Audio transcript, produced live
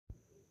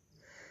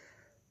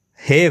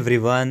Hey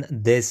everyone,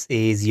 this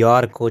is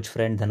your coach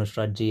friend Dhanush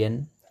Raj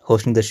GN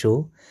hosting the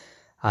show.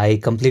 I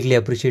completely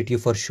appreciate you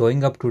for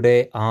showing up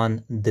today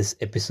on this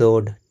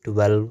episode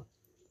 12,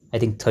 I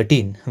think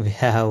 13. We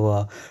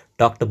have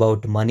talked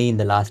about money in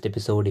the last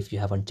episode. If you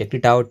haven't checked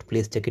it out,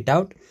 please check it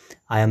out.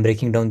 I am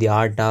breaking down the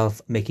art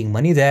of making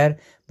money there.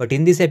 But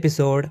in this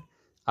episode,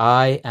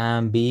 I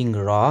am being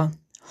raw,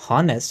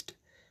 honest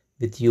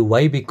with you.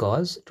 Why?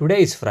 Because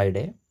today is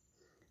Friday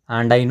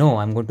and I know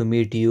I'm going to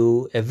meet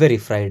you every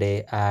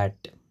Friday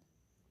at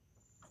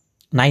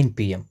 9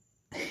 p.m.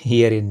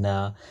 here in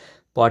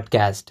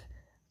podcast.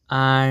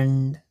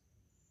 And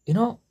you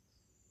know,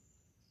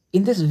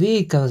 in this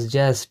week, I was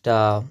just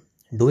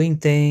doing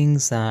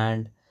things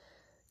and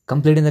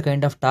completing the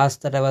kind of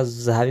tasks that I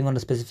was having on the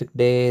specific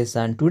days.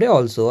 And today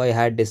also, I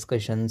had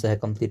discussions. I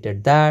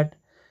completed that,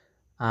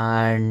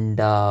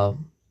 and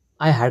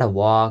I had a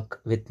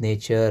walk with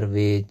nature,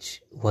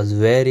 which was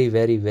very,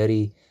 very,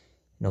 very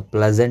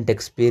pleasant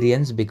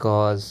experience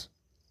because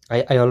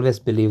I always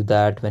believe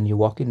that when you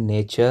walk in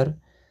nature,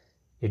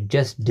 it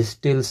just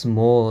distills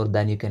more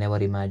than you can ever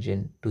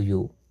imagine to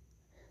you.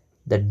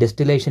 That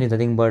distillation is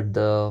nothing but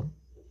the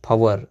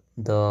power,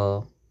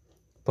 the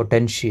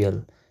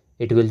potential.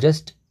 It will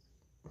just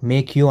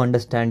make you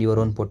understand your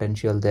own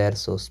potential there.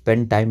 So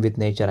spend time with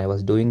nature. I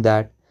was doing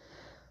that.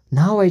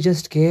 Now I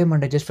just came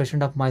and I just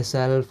freshened up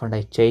myself and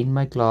I changed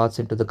my clothes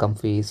into the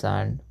comfies,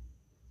 and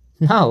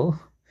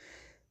now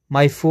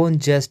my phone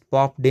just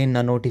popped in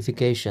a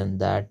notification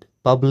that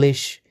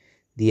publish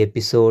the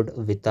episode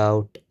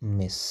without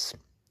miss,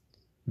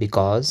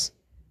 because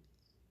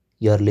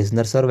your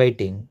listeners are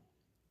waiting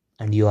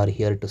and you are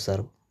here to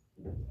serve.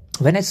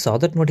 When I saw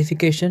that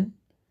notification,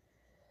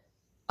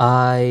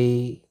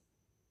 I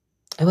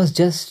I was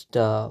just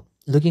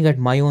looking at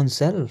my own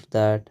self,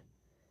 that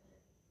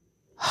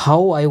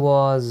how I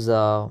was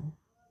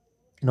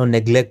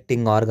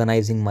neglecting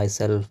organizing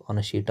myself on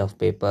a sheet of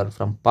paper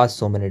from past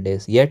so many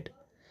days. Yet,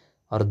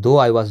 although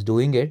I was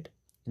doing it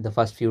in the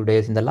first few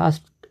days, in the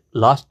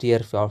last year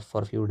for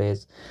a few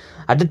days,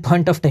 at that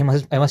point of time,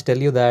 I must tell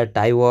you that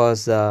I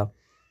was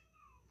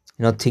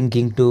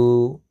thinking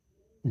to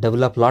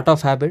develop lot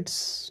of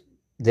habits,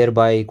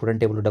 thereby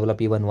couldn't able to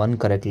develop even one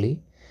correctly.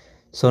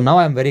 So now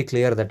I'm very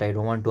clear that I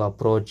don't want to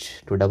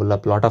approach to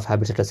develop lot of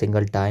habits at a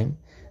single time.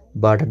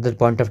 But at that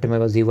point of time, I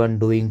was even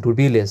doing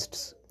to-do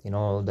lists,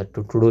 the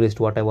to-do list,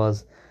 what I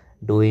was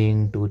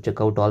doing to check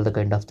out all the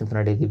kind of things on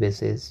a daily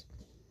basis.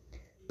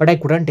 But I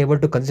couldn't able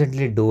to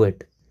consistently do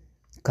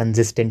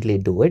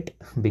it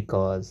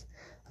because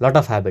a lot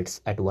of habits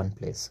at one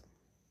place,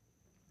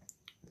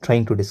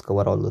 trying to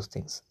discover all those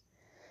things.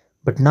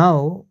 But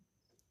now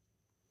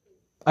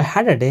I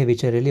had a day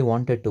which I really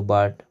wanted to,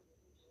 but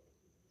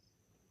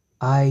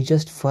I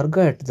just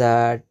forgot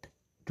that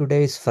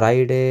today is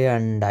Friday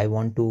and I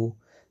want to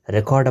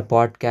record a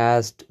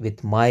podcast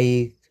with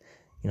my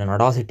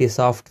Audacity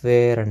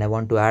software, and I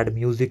want to add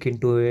music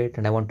into it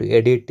and I want to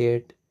edit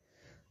it.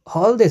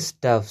 All these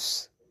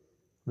stuffs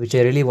which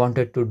I really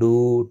wanted to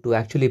do to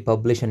actually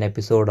publish an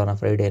episode on a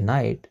Friday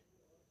night.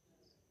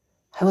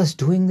 I was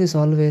doing this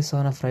always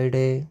on a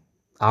Friday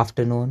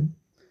afternoon,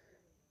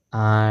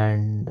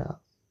 and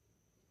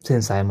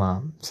since I'm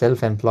a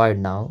self-employed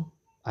now,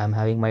 I'm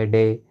having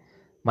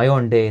my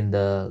own day in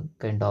the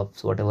kind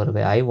of whatever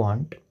way I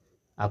want,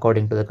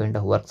 according to the kind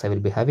of works I will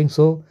be having.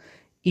 So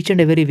each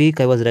and every week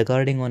I was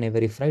recording on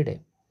every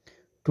Friday.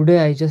 Today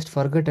I just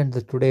forgot, and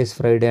today is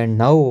Friday, and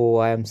now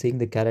I am seeing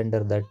the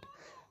calendar that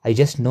I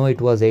just know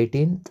it was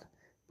 18th,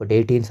 but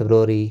 18th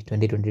February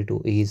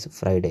 2022 is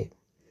Friday.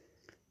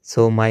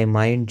 So my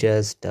mind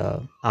just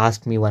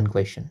asked me one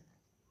question.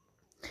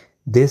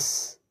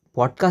 This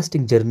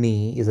podcasting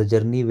journey is a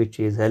journey which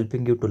is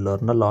helping you to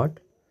learn a lot,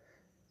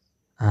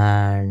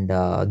 and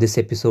this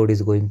episode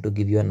is going to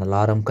give you an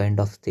alarm kind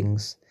of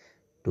things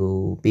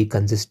to be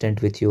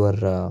consistent with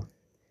your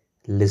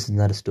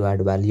listeners, to add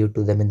value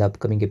to them in the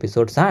upcoming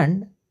episodes.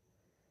 And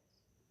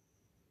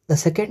the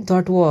second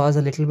thought was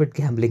a little bit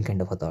gambling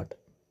kind of a thought.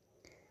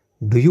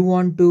 Do you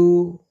want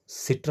to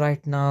sit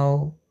right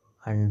now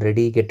and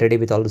get ready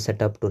with all the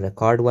setup to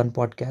record one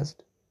podcast,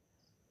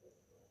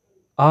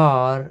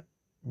 or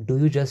do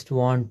you just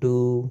want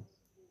to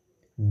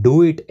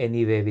do it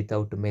anyway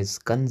without miss,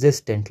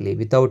 consistently,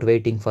 without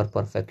waiting for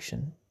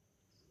perfection?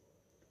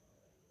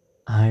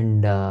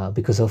 And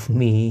because of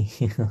me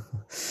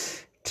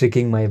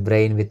tricking my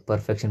brain with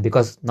perfection,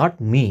 because not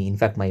me, in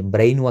fact my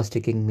brain was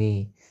tricking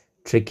me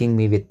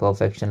with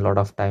perfection a lot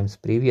of times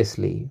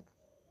previously.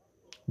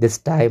 This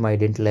time I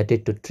didn't let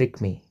it to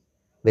trick me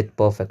with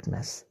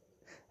perfectness.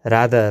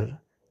 Rather,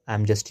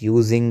 I'm just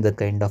using the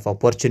kind of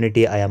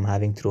opportunity I am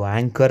having through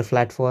Anchor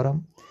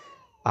platform.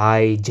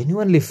 I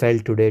genuinely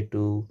felt today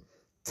to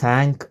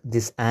thank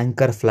this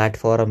Anchor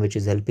platform which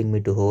is helping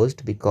me to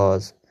host,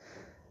 because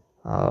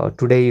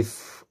today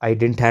if I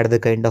didn't had the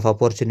kind of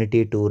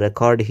opportunity to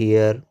record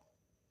here,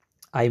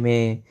 I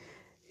may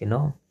you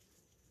know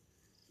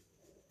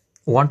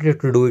wanted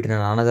to do it in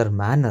another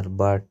manner.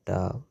 But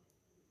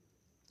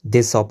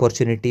this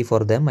opportunity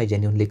for them, I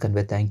genuinely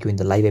convey thank you in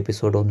the live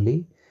episode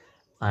only.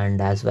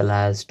 and as well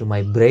as to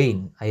my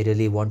brain. I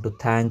really want to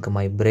thank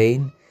my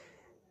brain.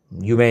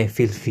 You may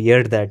feel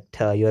feared that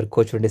your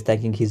coach friend is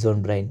thanking his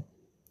own brain.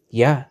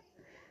 Yeah,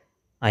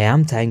 I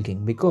am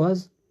thanking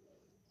because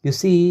you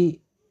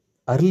see,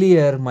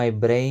 earlier my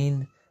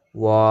brain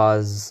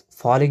was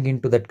falling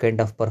into that kind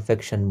of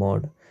perfection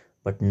mode,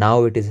 but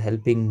now it is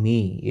helping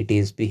me. It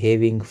is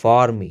behaving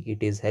for me.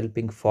 It is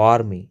helping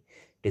for me.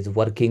 It is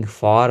working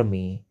for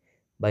me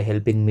by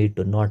helping me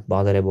to not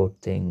bother about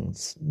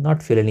things,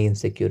 not feel any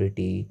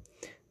insecurity,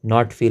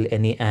 not feel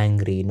any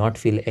angry, not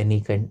feel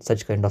any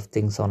such kind of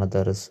things on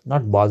others,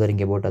 not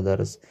bothering about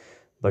others,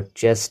 but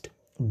just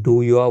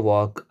do your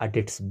work at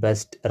its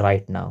best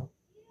right now.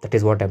 That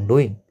is what I'm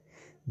doing.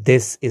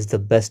 This is the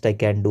best I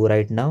can do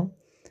right now.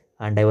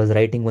 And I was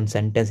writing one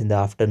sentence in the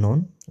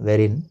afternoon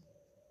wherein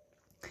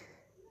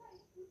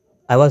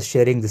I was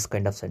sharing this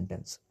kind of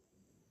sentence.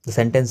 The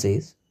sentence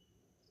is,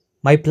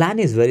 my plan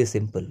is very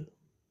simple.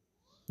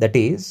 That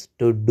is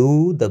to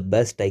do the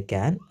best I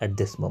can at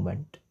this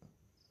moment,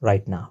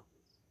 right now.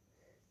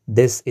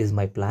 This is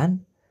my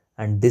plan,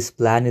 and this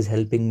plan is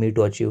helping me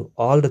to achieve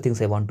all the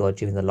things I want to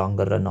achieve in the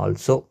longer run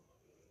also.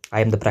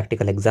 I am the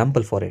practical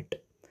example for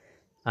it,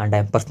 and I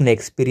am personally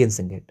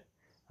experiencing it,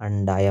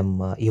 and I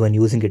am even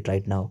using it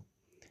right now.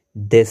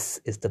 This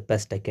is the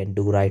best I can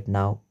do right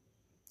now,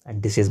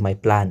 and this is my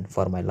plan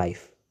for my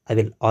life. I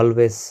will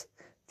always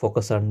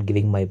focus on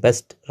giving my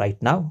best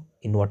right now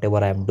in whatever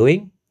I am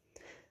doing,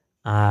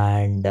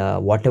 and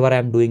whatever I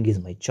am doing is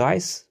my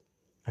choice,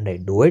 and I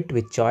do it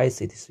with choice.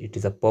 It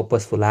is a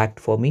purposeful act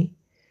for me,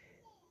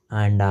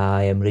 and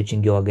I am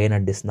reaching you again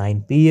at this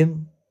 9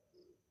 p.m.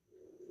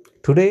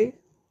 today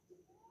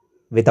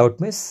without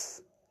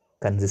miss,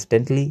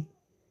 consistently,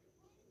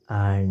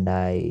 and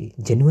I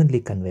genuinely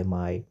convey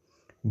my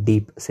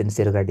deep,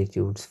 sincere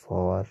gratitudes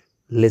for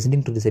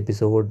listening to this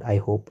episode. I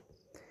hope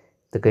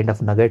the kind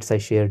of nuggets I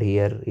shared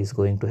here is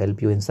going to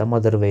help you in some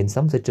other way, in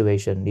some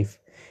situation. If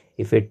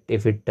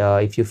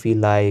you feel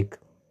like,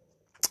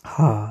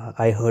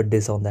 I heard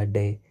this on that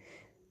day,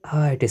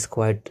 it is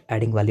quite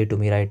adding value to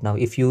me right now.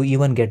 If you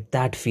even get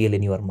that feel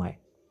in your mind,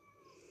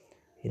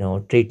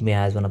 treat me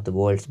as one of the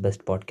world's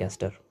best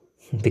podcaster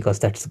because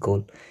that's the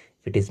goal.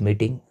 If it is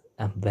meeting,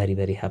 I'm very,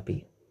 very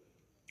happy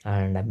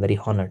and I'm very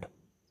honored.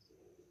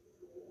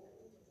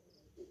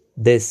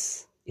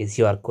 This is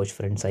your coach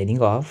friend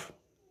signing off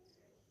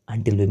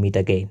until we meet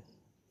again.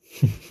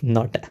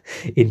 Not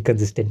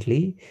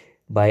inconsistently,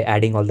 by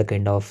adding all the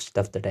kind of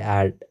stuff that I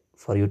add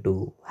for you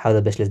to have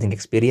the best listening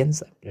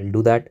experience. I'll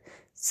do that.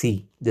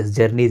 See, this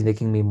journey is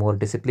making me more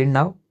disciplined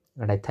now,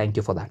 and I thank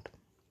you for that.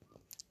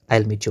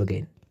 I'll meet you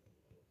again.